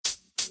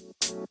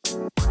All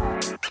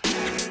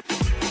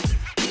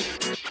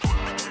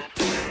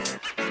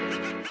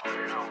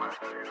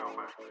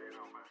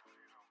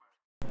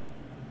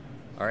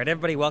right,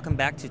 everybody, welcome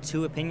back to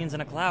Two Opinions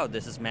in a Cloud.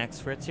 This is Max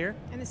Fritz here.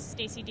 And this is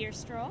Stacy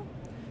Deerstroll.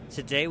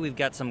 Today we've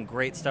got some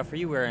great stuff for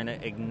you. We're in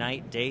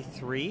Ignite Day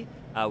 3.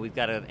 We've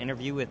got an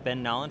interview with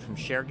Ben Nollen from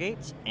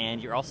ShareGate,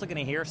 and you're also going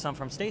to hear some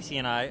from Stacy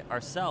and I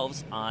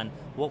ourselves on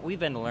what we've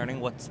been learning,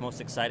 what's most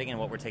exciting, and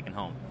what we're taking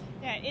home.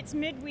 Yeah, it's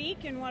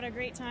midweek, and what a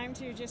great time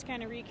to just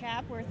kind of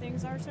recap where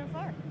things are so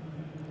far.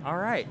 All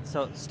right,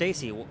 so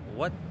Stacy,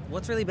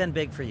 what's really been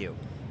big for you?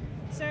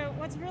 So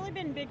what's really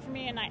been big for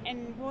me,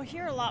 and we'll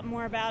hear a lot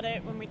more about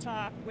it when we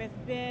talk with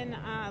Ben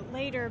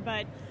later,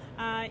 but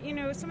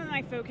some of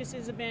my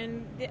focuses have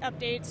been the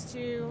updates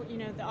to,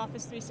 the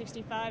Office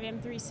 365,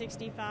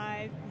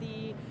 M365,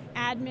 the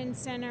Admin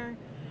Center.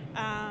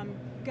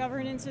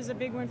 Governance is a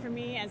big one for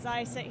me as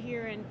I sit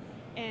here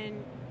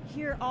and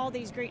hear all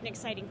these great and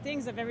exciting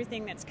things of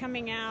everything that's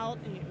coming out,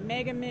 and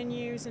mega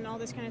menus and all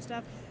this kind of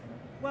stuff.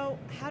 Well,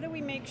 how do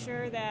we make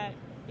sure that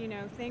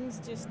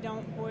things just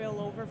don't boil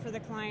over for the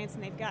clients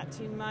and they've got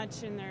too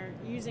much and they're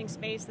using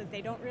space that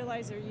they don't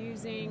realize they're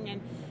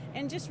using,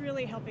 and just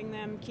really helping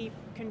them keep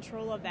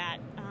control of that.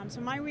 So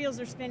my wheels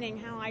are spinning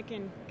how I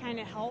can kind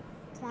of help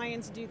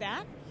clients do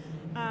that.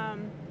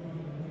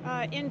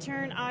 In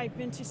turn, I've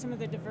been to some of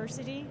the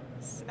diversity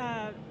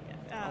sessions.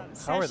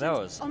 How are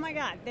those? Oh my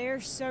God,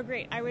 they're so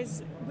great. I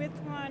was with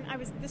one,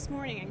 this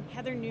morning, and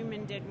Heather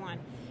Newman did one.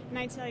 And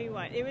I tell you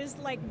what, it was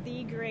like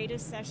the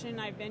greatest session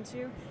I've been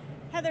to.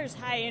 Heather's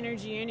high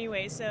energy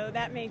anyway, so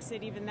that makes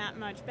it even that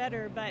much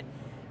better. But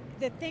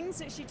the things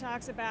that she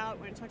talks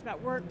about when it talks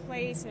about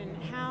workplace and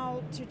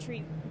how to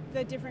treat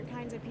the different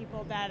kinds of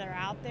people that are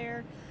out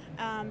there,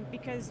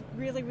 because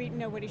really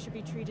nobody should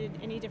be treated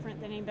any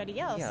different than anybody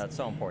else. Yeah, that's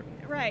so important.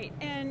 Right,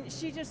 and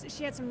she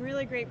had some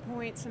really great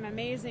points, some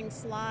amazing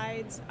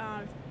slides.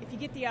 If you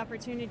get the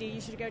opportunity,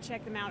 you should go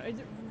check them out.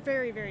 It's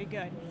very, very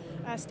good.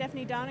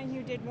 Stephanie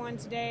Donahue did one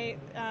today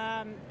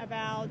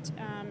about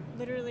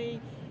literally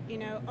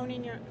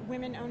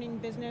women owning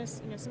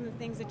business, some of the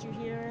things that you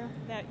hear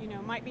that,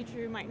 might be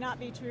true, might not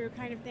be true,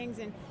 kind of things.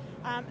 And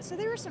so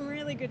there were some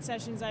really good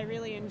sessions I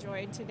really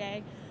enjoyed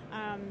today.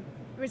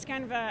 It was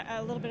kind of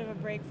a little bit of a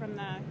break from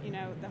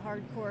the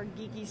hardcore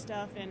geeky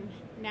stuff, and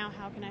now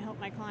how can I help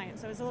my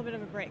clients? So it was a little bit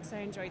of a break, so I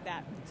enjoyed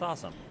that. It's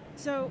awesome.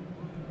 So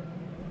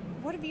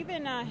what have you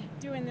been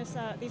doing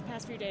these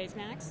past few days,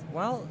 Max?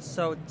 Well,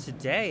 so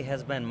today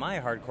has been my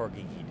hardcore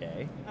geeky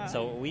day.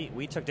 So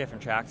we took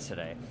different tracks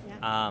today.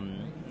 Yeah.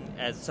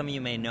 As some of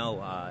you may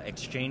know,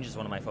 Exchange is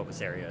one of my focus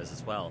areas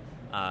as well.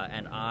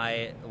 And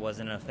I was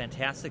in a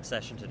fantastic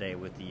session today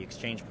with the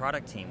Exchange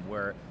product team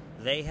where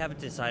they have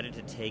decided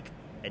to take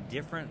a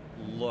different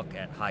look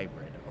at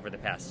hybrid over the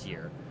past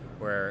year,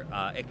 where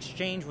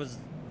Exchange was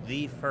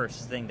the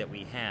first thing that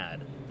we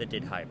had that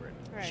did hybrid.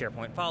 Right.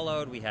 SharePoint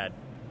followed. We had,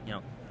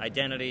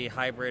 identity,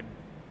 hybrid,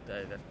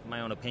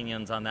 my own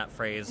opinions on that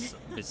phrase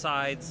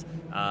besides.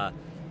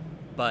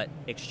 But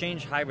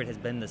Exchange Hybrid has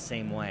been the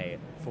same way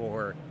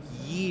for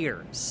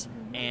years,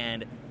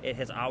 and it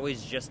has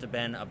always just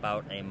been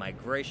about a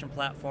migration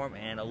platform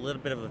and a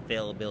little bit of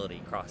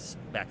availability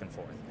back and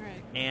forth.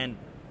 Right. And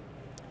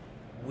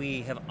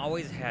we have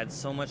always had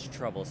so much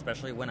trouble,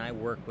 especially when I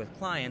work with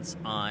clients,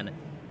 on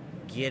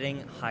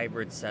getting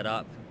hybrid set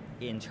up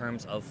in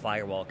terms of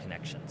firewall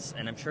connections.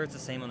 And I'm sure it's the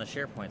same on the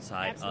SharePoint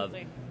side.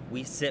 Absolutely.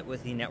 We sit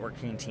with the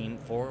networking team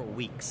for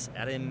weeks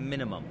at a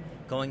minimum,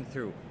 going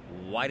through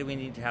why do we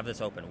need to have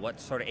this open? What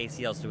sort of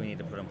ACLs do we need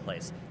to put in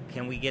place?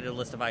 Can we get a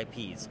list of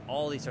IPs?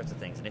 All these sorts of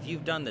things. And if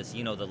you've done this,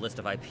 you know the list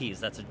of IPs.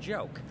 That's a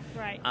joke.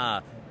 Right.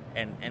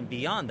 And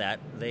beyond that,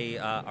 they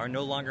are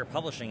no longer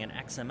publishing an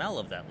XML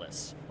of that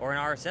list or an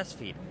RSS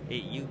feed.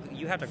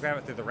 You have to grab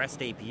it through the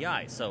REST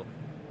API. So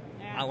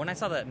when I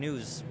saw that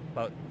news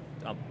about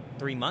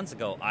 3 months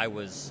ago, I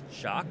was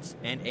shocked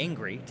and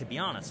angry, to be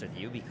honest with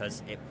you,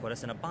 because it put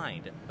us in a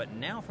bind. But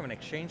now, from an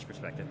Exchange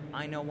perspective,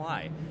 I know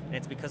why. And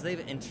it's because they've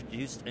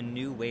introduced a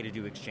new way to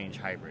do Exchange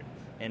Hybrid.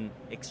 And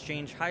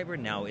Exchange Hybrid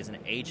now is an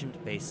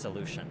agent-based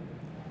solution.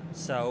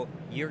 So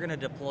you're going to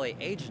deploy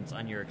agents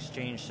on your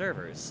Exchange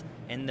servers,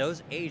 and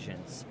those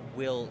agents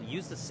will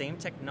use the same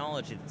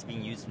technology that's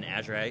being used in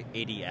Azure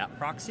AD App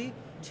Proxy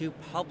to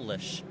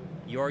publish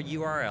your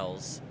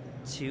URLs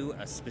to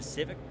a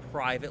specific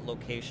private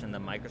location in the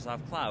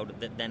Microsoft Cloud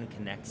that then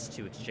connects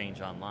to Exchange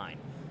Online,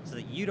 so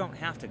that you don't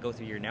have to go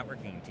through your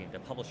networking team to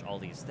publish all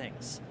these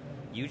things.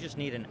 You just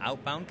need an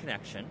outbound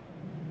connection,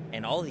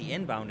 and all the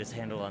inbound is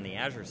handled on the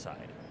Azure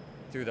side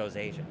through those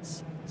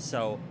agents.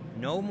 So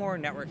no more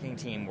networking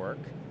team work,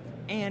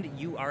 and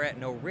you are at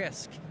no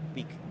risk,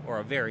 or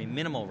a very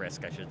minimal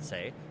risk, I should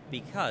say,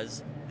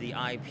 because the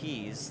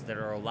IPs that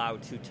are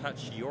allowed to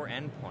touch your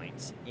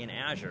endpoints in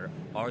Azure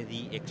are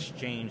the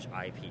Exchange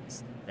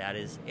IPs. That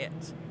is it.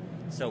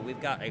 So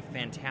we've got a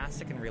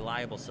fantastic and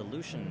reliable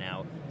solution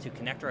now to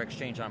connect our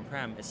Exchange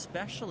on-prem,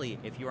 especially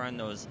if you're on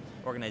those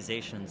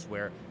organizations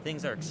where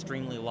things are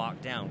extremely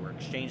locked down, where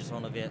Exchange is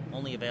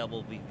only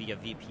available via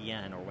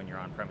VPN or when you're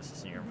on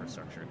premises in your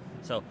infrastructure.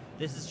 So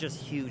this is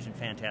just huge and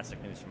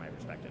fantastic news from my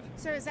perspective.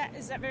 So is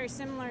that very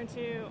similar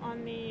to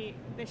on the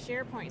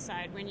SharePoint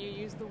side when you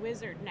use the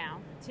wizard now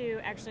to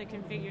actually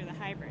configure the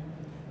hybrid?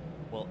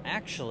 Well,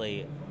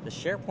 actually, the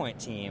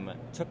SharePoint team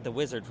took the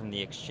wizard from the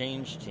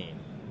Exchange team.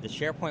 The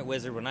SharePoint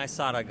wizard, when I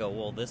saw it, I go,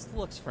 well, this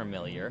looks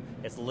familiar.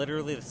 It's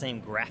literally the same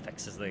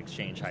graphics as the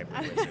Exchange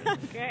hybrid wizard.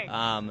 Okay.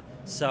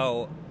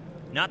 So,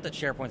 not that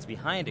SharePoint's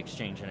behind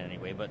Exchange in any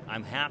way, but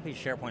I'm happy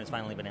SharePoint has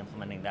finally been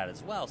implementing that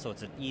as well, so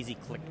it's an easy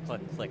click,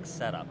 click, click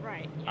setup.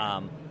 Right.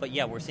 Yeah. But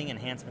yeah, we're seeing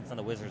enhancements on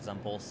the wizards on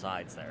both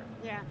sides there.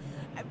 Yeah.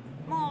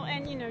 Well,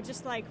 and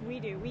just like we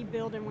do, we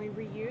build and we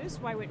reuse.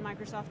 Why wouldn't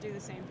Microsoft do the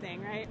same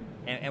thing, right?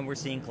 And we're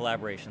seeing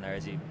collaboration there.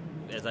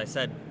 As I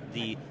said,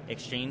 the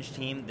Exchange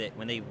team, that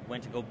when they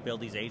went to go build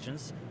these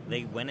agents,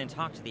 they went and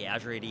talked to the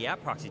Azure AD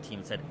App Proxy team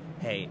and said,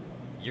 hey,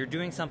 you're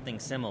doing something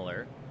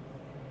similar.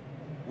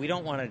 We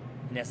don't want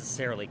to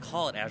necessarily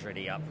call it Azure AD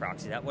App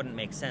Proxy. That wouldn't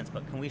make sense,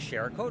 but can we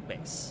share a code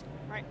base?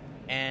 Right.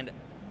 And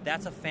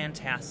that's a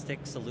fantastic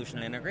solution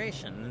and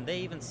integration. And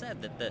they even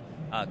said that the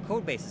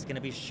code base is going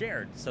to be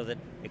shared so that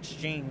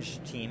Exchange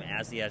team,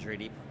 as the Azure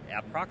AD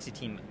App Proxy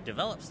team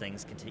develops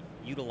things, can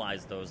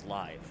utilize those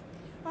live.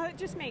 Well,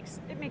 it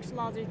makes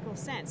logical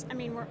sense. I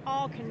mean, we're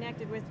all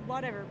connected with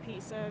whatever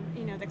piece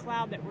of the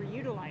cloud that we're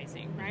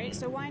utilizing, right?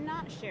 So why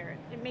not share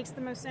it? It makes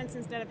the most sense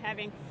instead of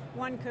having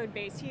one code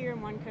base here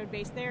and one code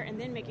base there, and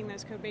then making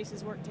those code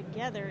bases work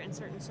together in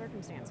certain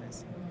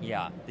circumstances.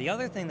 Yeah. The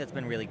other thing that's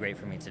been really great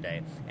for me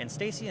today, and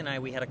Stacy and I,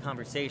 we had a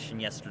conversation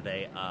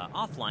yesterday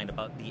offline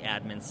about the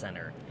Admin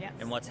Center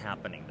and what's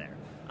happening there.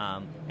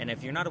 And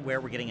if you're not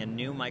aware, we're getting a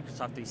new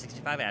Microsoft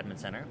 365 Admin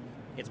Center.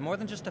 It's more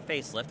than just a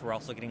facelift. We're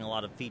also getting a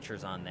lot of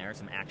features on there,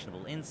 some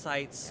actionable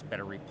insights,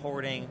 better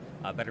reporting,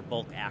 better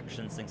bulk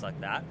actions, things like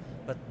that.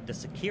 But the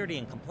Security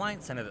and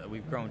Compliance Center that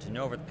we've grown to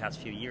know over the past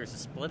few years is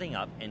splitting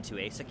up into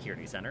a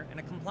Security Center and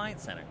a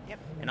Compliance Center. Yep.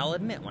 And I'll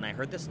admit, when I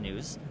heard this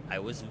news, I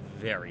was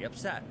very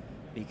upset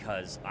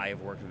because I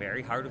have worked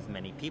very hard with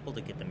many people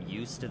to get them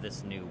used to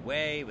this new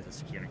way with the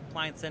Security and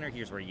Compliance Center.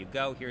 Here's where you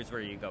go, here's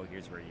where you go,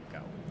 here's where you go.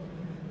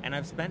 And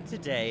I've spent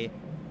today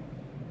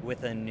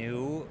with a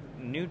new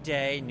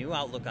day, new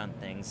outlook on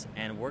things,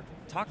 and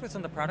talked with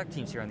some of the product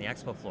teams here on the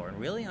expo floor and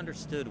really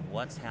understood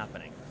what's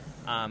happening.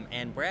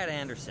 And Brad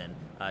Anderson,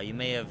 you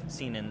may have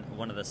seen in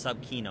one of the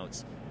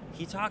sub-keynotes,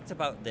 he talked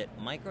about that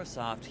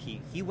Microsoft,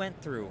 he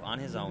went through on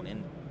his own,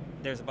 and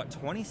there's about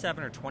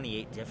 27 or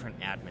 28 different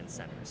admin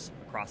centers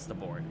across the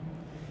board,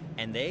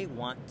 and they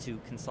want to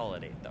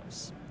consolidate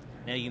those.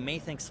 Now, you may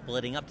think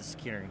splitting up the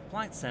Security and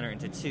Compliance Center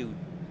into two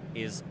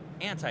is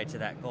anti to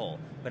that goal,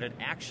 but it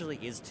actually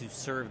is to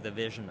serve the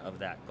vision of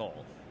that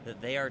goal, that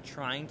they are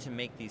trying to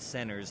make these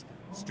centers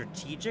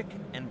strategic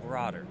and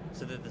broader,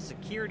 so that the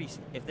security,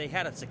 if they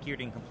had a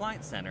Security and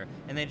Compliance Center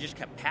and they just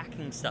kept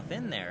packing stuff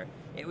in there,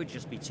 it would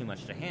just be too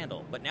much to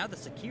handle. But now the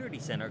Security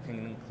Center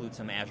can include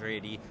some Azure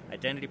AD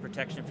identity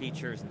protection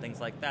features and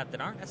things like that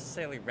that aren't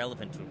necessarily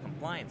relevant to a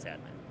compliance admin.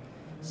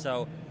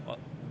 So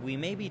we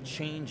may be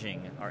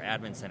changing our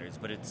admin centers,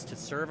 but it's to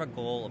serve a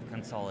goal of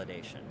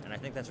consolidation, and I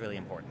think that's really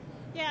important.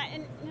 Yeah,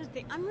 and here's the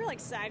thing, I'm really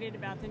excited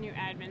about the new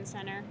admin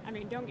center. I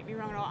mean, don't get me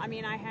wrong at all. I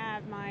mean, I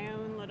have my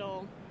own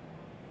little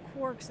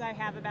quirks I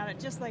have about it,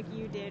 just like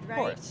you did, right?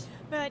 Of course.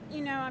 But,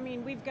 I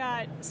mean, we've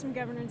got some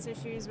governance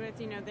issues with,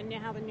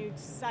 how the new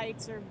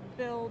sites are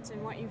built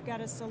and what you've got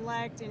to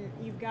select and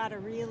you've got to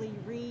really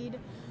read.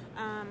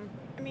 I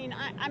mean,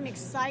 I'm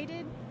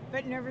excited,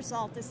 but nervous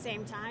all at the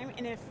same time.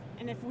 And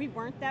if we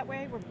weren't that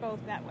way, we're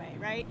both that way,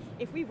 right?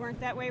 If we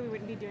weren't that way, we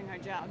wouldn't be doing our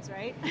jobs,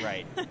 right?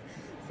 Right.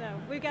 So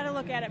we've got to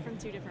look at it from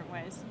two different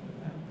ways.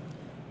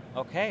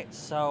 Okay,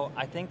 so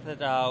I think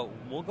that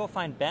we'll go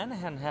find Ben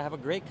and have a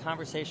great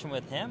conversation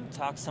with him,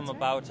 talk some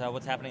about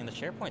what's happening in the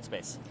SharePoint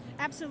space.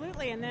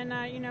 Absolutely, and then,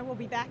 we'll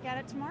be back at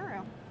it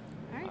tomorrow.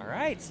 All right. All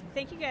right.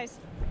 Thank you, guys.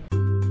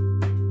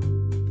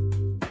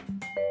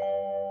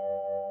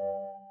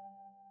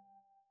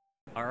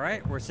 All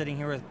right, we're sitting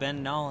here with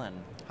Ben Nolan.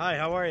 Hi,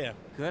 how are you?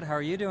 Good, how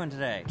are you doing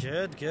today?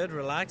 Good,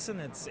 relaxing.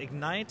 It's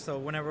Ignite, so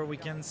whenever we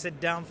can sit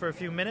down for a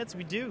few minutes,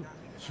 we do.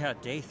 Yeah,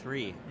 day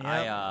 3.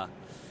 Yep.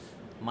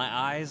 My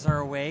eyes are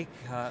awake,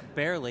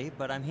 barely,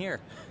 but I'm here.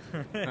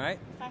 All right?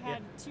 If I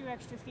had 2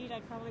 extra feet,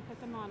 I'd probably put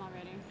them on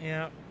already.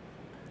 Yeah.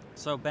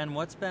 So, Ben,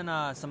 what's been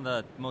some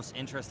of the most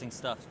interesting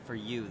stuff for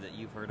you that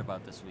you've heard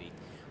about this week?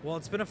 Well,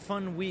 it's been a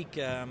fun week.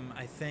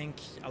 I think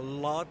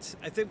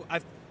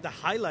the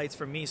highlights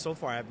for me so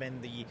far have been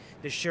the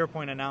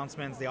SharePoint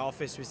announcements, the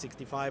Office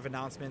 365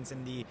 announcements,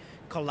 and the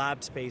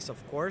collab space,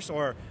 of course,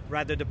 or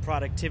rather the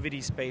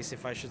productivity space,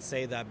 if I should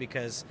say that,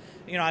 because,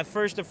 at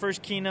the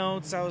first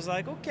keynotes, I was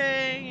like,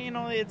 okay,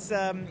 it's,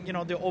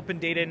 the Open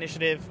Data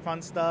Initiative,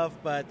 fun stuff,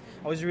 but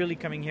I was really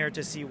coming here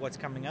to see what's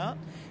coming up,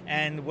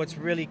 and what's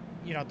really,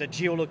 the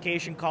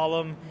geolocation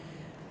column.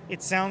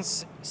 It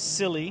sounds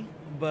silly,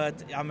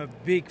 but I'm a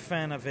big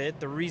fan of it.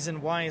 The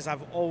reason why is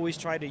I've always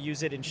tried to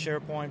use it in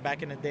SharePoint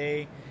back in the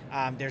day.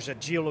 There's a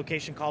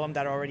geolocation column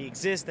that already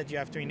exists that you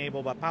have to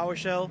enable by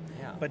PowerShell,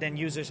 but then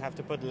users have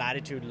to put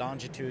latitude,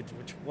 longitude,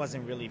 which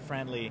wasn't really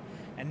friendly.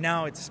 And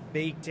now it's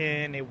baked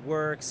in, it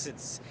works,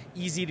 it's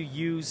easy to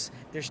use.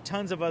 There's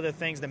tons of other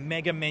things. The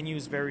mega menu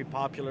is very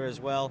popular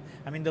as well.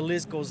 I mean, the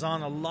list goes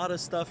on. A lot of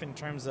stuff in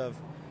terms of,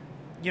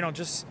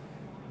 just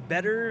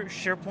better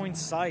SharePoint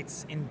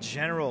sites in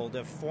general,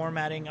 the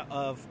formatting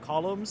of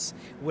columns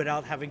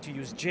without having to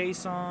use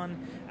JSON,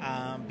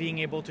 being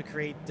able to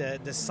create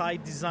the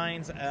site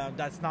designs.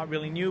 That's not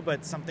really new,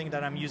 but something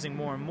that I'm using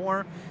more and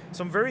more.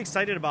 So I'm very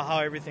excited about how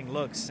everything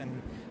looks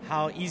and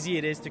how easy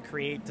it is to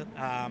create.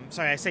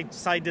 Sorry, I say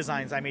site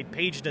designs. I made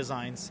page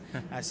designs.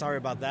 Sorry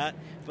about that.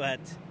 But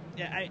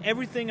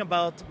everything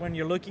about when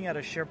you're looking at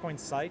a SharePoint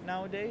site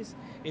nowadays,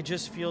 it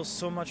just feels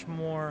so much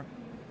more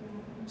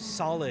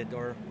solid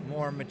or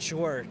more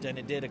mature than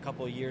it did a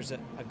couple of years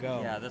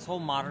ago. Yeah, this whole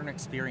modern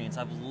experience,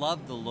 I've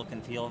loved the look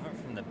and feel of it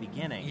from the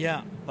beginning.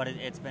 Yeah. But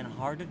it's been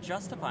hard to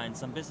justify in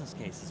some business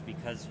cases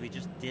because we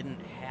just didn't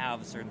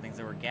have certain things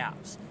that were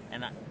gaps.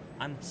 And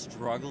I'm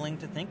struggling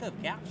to think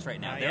of gaps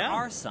right now. There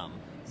are some,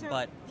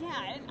 but...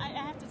 Yeah, and I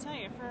have to tell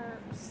you, for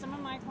some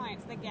of my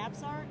clients, the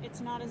gaps are, it's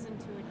not as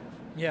intuitive.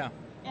 Yeah.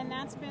 And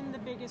that's been the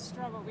biggest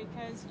struggle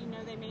because,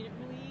 they made it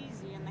really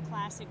easy in the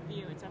classic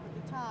view. It's up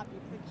at the top. You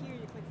click here,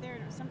 you click there.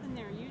 And it was something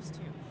they're used to.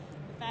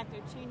 The fact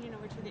they're changing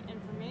over to the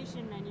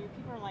information menu,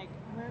 people are like,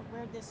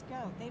 where'd this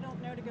go? They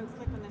don't know to go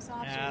click on this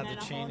option and then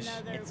a whole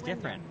nother It's window.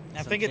 different.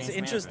 I think it's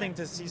interesting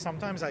to see.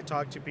 Sometimes I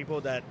talk to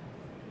people that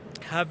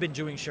have been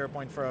doing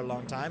SharePoint for a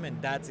long time,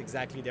 and that's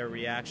exactly their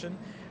reaction.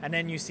 And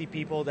then you see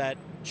people that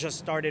just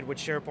started with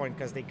SharePoint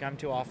because they come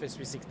to Office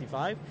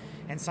 365,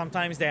 and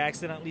sometimes they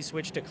accidentally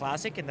switch to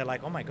Classic, and they're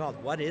like, oh my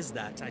God, what is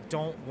that? I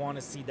don't want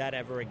to see that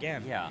ever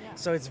again. Yeah.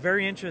 So it's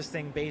very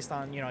interesting based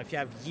on, if you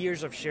have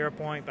years of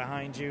SharePoint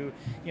behind you,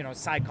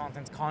 side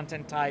contents,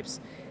 content types,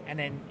 and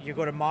then you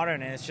go to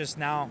modern and it's just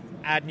now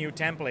add new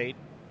template.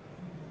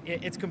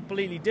 It's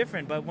completely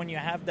different, but when you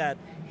have that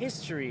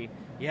history,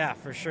 yeah,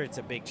 for sure, it's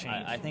a big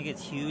change. I think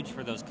it's huge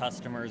for those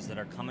customers that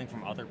are coming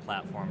from other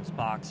platforms,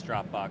 Box,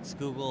 Dropbox,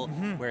 Google,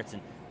 where it's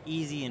an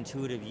easy,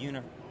 intuitive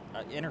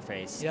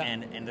interface,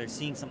 and they're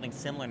seeing something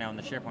similar now in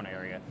the SharePoint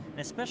area. And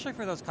especially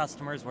for those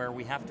customers where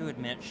we have to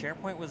admit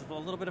SharePoint was a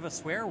little bit of a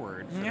swear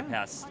word for the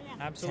past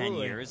 10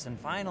 years, and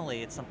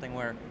finally it's something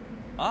where,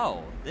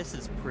 oh, this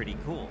is pretty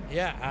cool.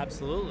 Yeah,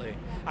 absolutely.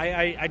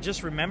 I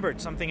just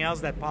remembered something else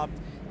that popped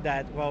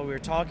that while we were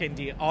talking,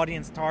 the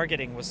audience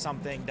targeting was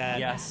something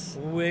that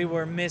we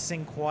were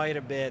missing quite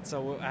a bit,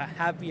 so we're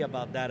happy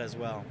about that as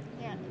well.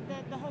 Yeah,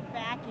 the whole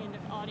back end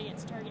of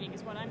audience targeting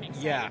is what I'm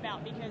excited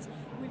about because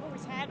we've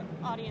always had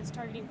audience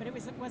targeting, but it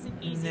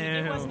wasn't easy,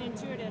 it wasn't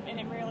intuitive, and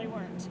it really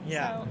worked.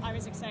 Yeah. So I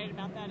was excited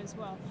about that as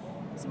well.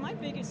 So my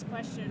biggest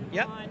question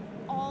on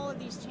all of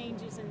these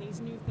changes and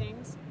these new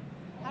things,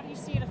 how do you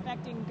see it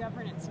affecting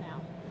governance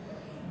now?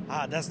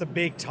 That's the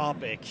big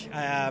topic.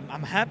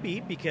 I'm happy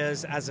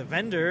because as a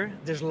vendor,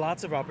 there's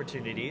lots of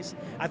opportunities.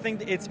 I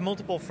think it's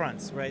multiple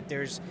fronts, right?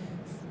 There's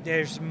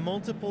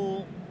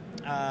multiple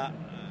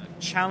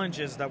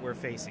challenges that we're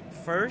facing.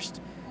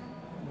 First,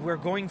 we're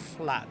going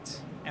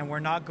flat and we're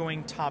not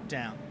going top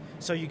down.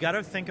 So you got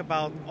to think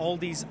about all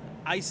these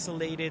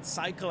isolated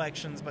site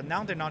collections, but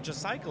now they're not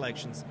just site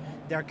collections.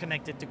 They're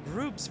connected to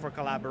groups for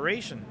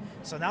collaboration.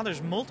 So now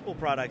there's multiple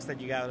products that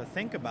you got to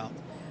think about.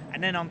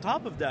 And then on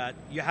top of that,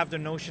 you have the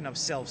notion of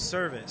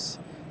self-service.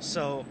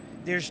 So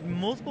there's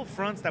multiple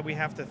fronts that we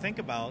have to think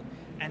about.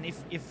 And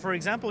if for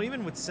example,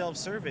 even with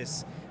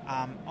self-service,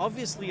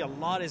 obviously a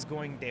lot is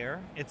going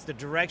there. It's the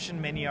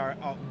direction many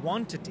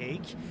want to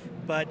take.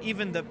 But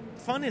even the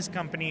funnest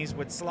companies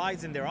with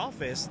slides in their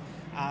office,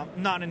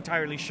 not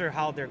entirely sure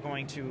how they're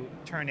going to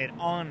turn it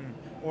on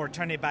or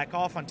turn it back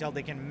off until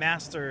they can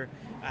master,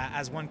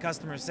 as one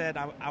customer said,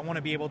 I want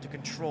to be able to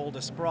control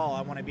the sprawl.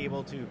 I want to be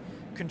able to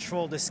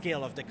control the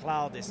scale of the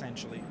cloud,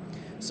 essentially.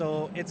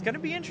 So it's going to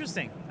be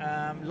interesting.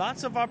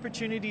 Lots of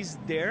opportunities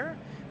there,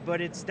 but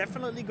it's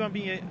definitely going to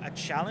be a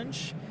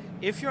challenge.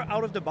 If you're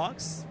out of the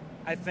box,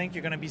 I think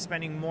you're going to be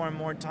spending more and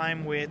more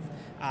time with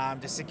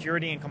the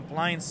Security and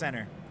Compliance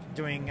Center,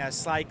 doing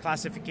site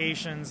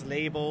classifications,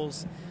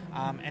 labels,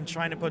 and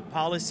trying to put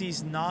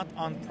policies not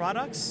on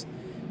products,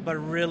 but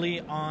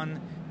really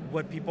on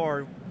what people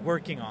are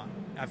working on,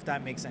 if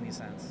that makes any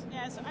sense.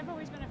 Yeah, so I've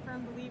always been a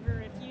firm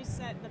believer if you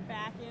set the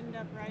back end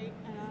up right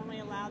and only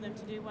allow them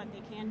to do what they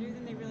can do,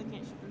 then they really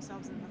can't shoot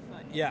themselves in the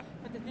foot. Yeah.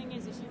 But the thing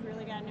is you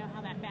really got to know how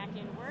that back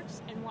end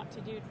works and what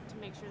to do to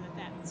make sure that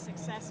that's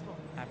successful.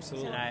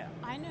 Absolutely. So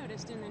I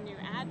noticed in the new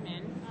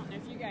admin, I don't know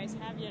if you guys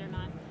have yet or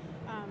not,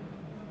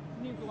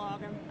 new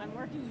blog I'm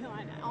working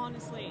on,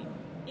 honestly,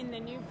 in the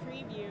new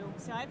preview.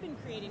 So I've been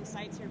creating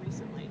sites here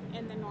recently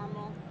in the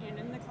normal and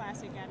in the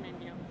classic admin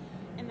view,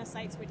 and the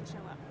sites wouldn't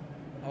show up.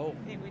 Oh.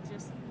 They would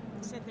just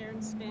sit there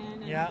and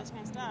spin and all this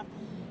kind of stuff.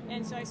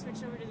 And so I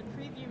switched over to the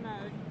preview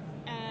mode,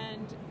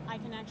 and I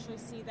can actually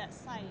see that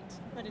site,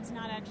 but it's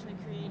not actually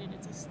created,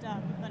 it's a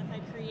stub. But if I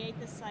create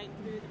the site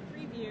through the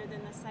preview,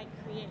 then the site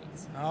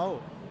creates.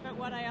 Oh. But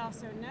what I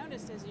also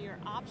noticed is your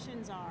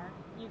options are,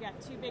 you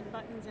got two big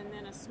buttons and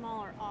then a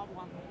smaller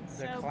oblong.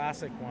 The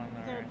classic one.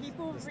 The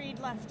people read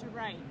left to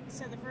right.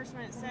 So the first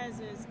one it says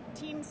is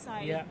team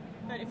site, Yeah.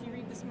 but if you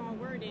read the small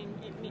wording,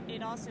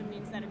 it also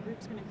means that a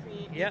group's going to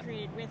be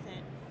created with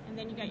it. And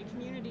then you got your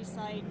community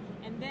site,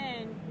 and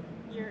then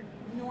your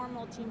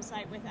normal team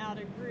site without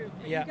a group.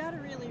 But you got to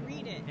really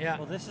read it. Yeah.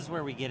 Well, this is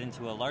where we get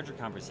into a larger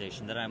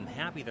conversation that I'm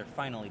happy they're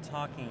finally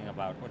talking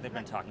about, or they've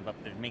been talking about,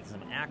 but they're making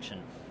some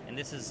action. And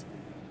this is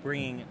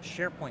bringing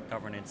SharePoint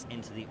governance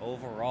into the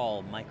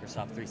overall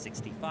Microsoft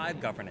 365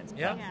 governance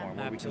platform,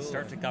 where we can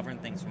start to govern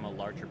things from a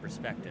larger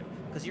perspective.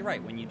 Because you're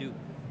right, when you do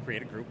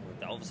create a group,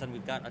 all of a sudden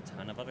we've got a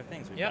ton of other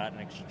things. We've got an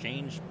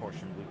exchange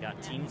portion, we've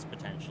got teams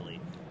potentially.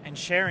 And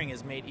sharing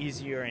is made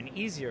easier and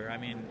easier. I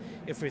mean,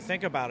 if we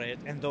think about it,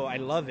 and though I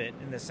love it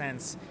in the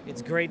sense,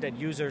 it's great that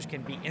users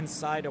can be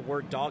inside a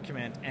Word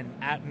document and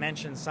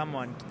mention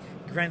someone,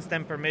 grants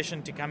them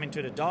permission to come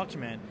into the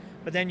document,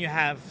 but then you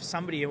have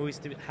somebody who is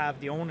to have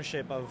the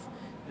ownership of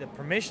the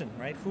permission,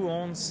 right?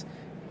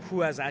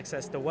 Who has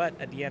access to what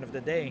at the end of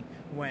the day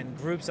when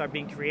groups are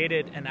being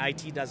created and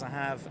IT doesn't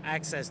have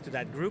access to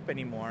that group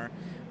anymore.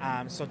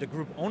 So the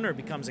group owner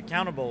becomes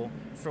accountable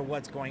for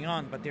what's going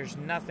on, but there's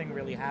nothing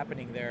really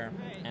happening there.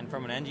 And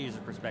from an end user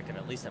perspective,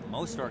 at least at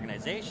most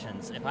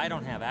organizations, if I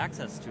don't have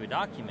access to a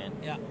document,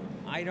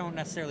 I don't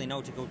necessarily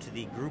know to go to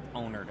the group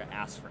owner to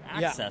ask for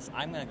access.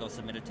 I'm going to go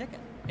submit a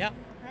ticket. Yeah.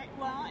 Right.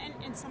 Well, and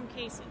in some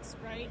cases,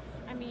 right?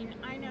 I mean,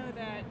 I know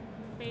that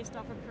based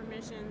off of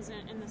permissions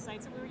and the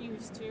sites that we're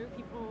used to,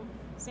 people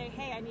say,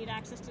 hey, I need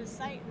access to the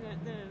site, and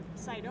the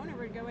site owner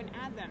would go and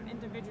add them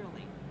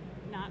individually.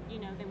 Not,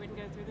 they wouldn't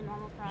go through the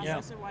normal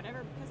process or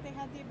whatever, because they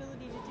had the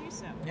ability to do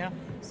so. Yeah.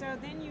 So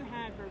then you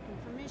had broken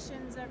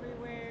permissions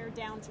everywhere,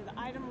 down to the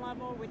item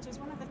level, which is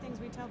one of the things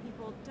we tell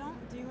people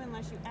don't do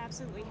unless you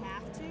absolutely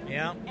have to.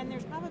 Yeah. And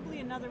there's probably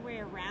another way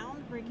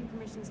around breaking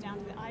permissions down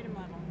to the item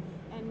level.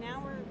 And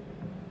now we're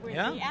with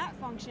the at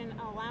function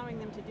allowing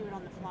them to do it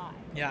on the fly.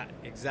 Yeah,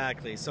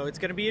 exactly. So it's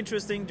going to be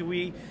interesting.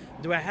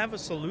 Do I have a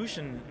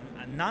solution?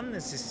 Not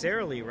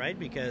necessarily, right?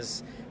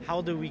 Because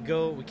how do we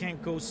go? We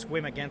can't go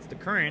swim against the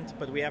current,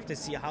 but we have to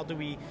see how do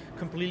we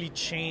completely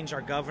change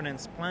our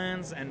governance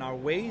plans and our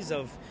ways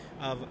of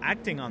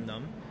acting on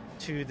them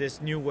to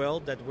this new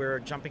world that we're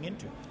jumping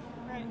into.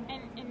 Right,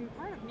 and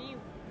part of me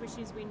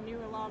wishes we knew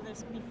a lot of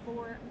this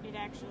before it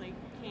actually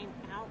came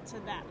out to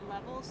that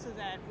level so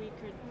that we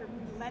could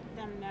let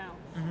them know.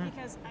 Mm-hmm.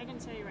 Because I can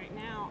tell you right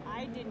now,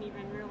 I didn't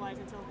even realize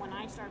until when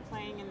I started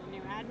playing in the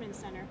new admin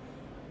center,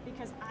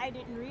 because I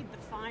didn't read the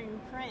fine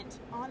print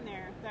on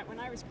there, that when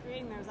I was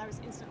creating those, I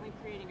was instantly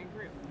creating a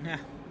group. Yeah.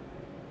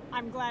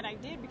 I'm glad I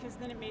did, because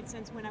then it made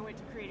sense when I went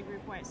to create a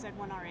group why it said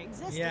 1RA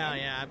existed.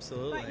 Yeah,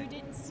 absolutely. But you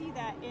didn't see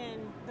that in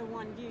the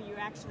one view. You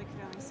actually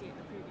could only see it in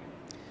the preview.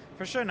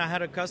 For sure, and I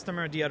had a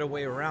customer the other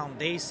way around.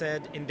 They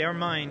said in their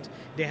mind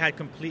they had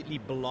completely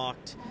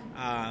blocked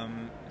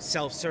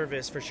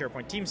self-service for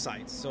SharePoint team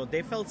sites. So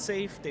they felt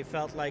safe, they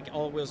felt like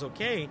all was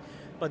okay.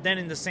 But then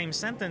in the same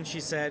sentence, she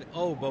said,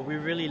 oh, but we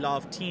really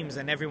love teams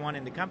and everyone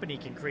in the company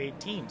can create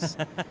teams.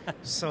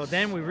 So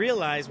then we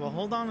realized, well,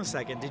 hold on a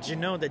second. Did you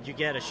know that you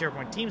get a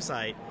SharePoint team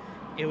site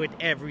with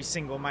every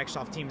single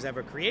Microsoft Teams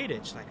ever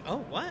created? She's like, oh,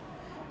 what?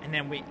 And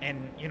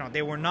then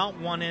they were not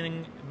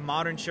wanting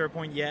modern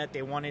SharePoint yet.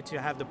 They wanted to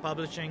have the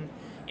publishing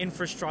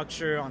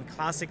infrastructure on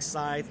classic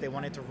sites. They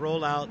wanted to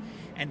roll out,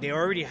 and they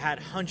already had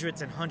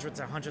hundreds and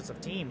hundreds and hundreds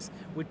of teams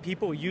with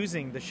people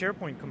using the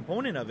SharePoint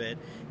component of it.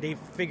 They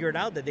figured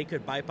out that they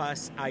could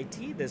bypass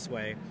IT this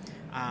way.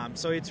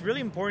 So it's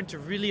really important to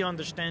really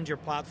understand your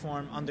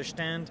platform,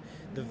 understand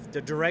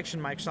the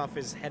direction Microsoft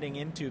is heading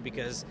into,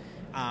 because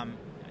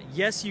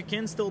yes, you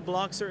can still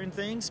block certain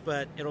things,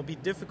 but it'll be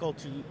difficult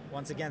to,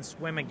 once again,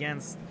 swim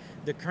against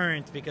the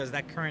current, because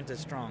that current is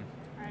strong.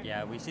 Right.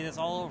 Yeah, we see this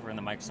all over in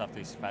the Microsoft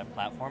 365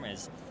 platform,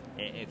 is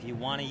if you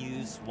want to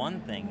use one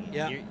thing,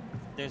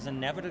 there's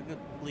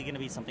inevitably going to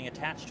be something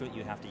attached to it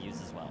you have to use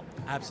as well.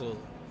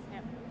 Absolutely.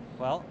 Yep.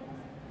 Well,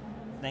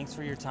 thanks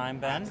for your time,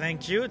 Ben.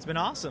 Thank you. It's been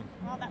awesome.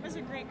 Well, that was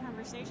a great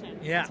conversation.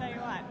 Yeah. I'll tell you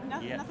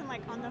what. Nothing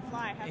like on the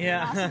fly having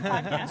Yeah. an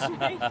awesome podcast,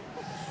 right?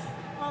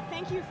 Well,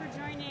 thank you for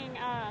joining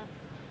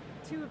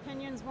Two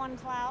Opinions, One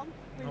Cloud.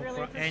 We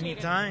really appreciate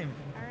Anytime.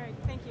 it. All right.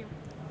 Thank you.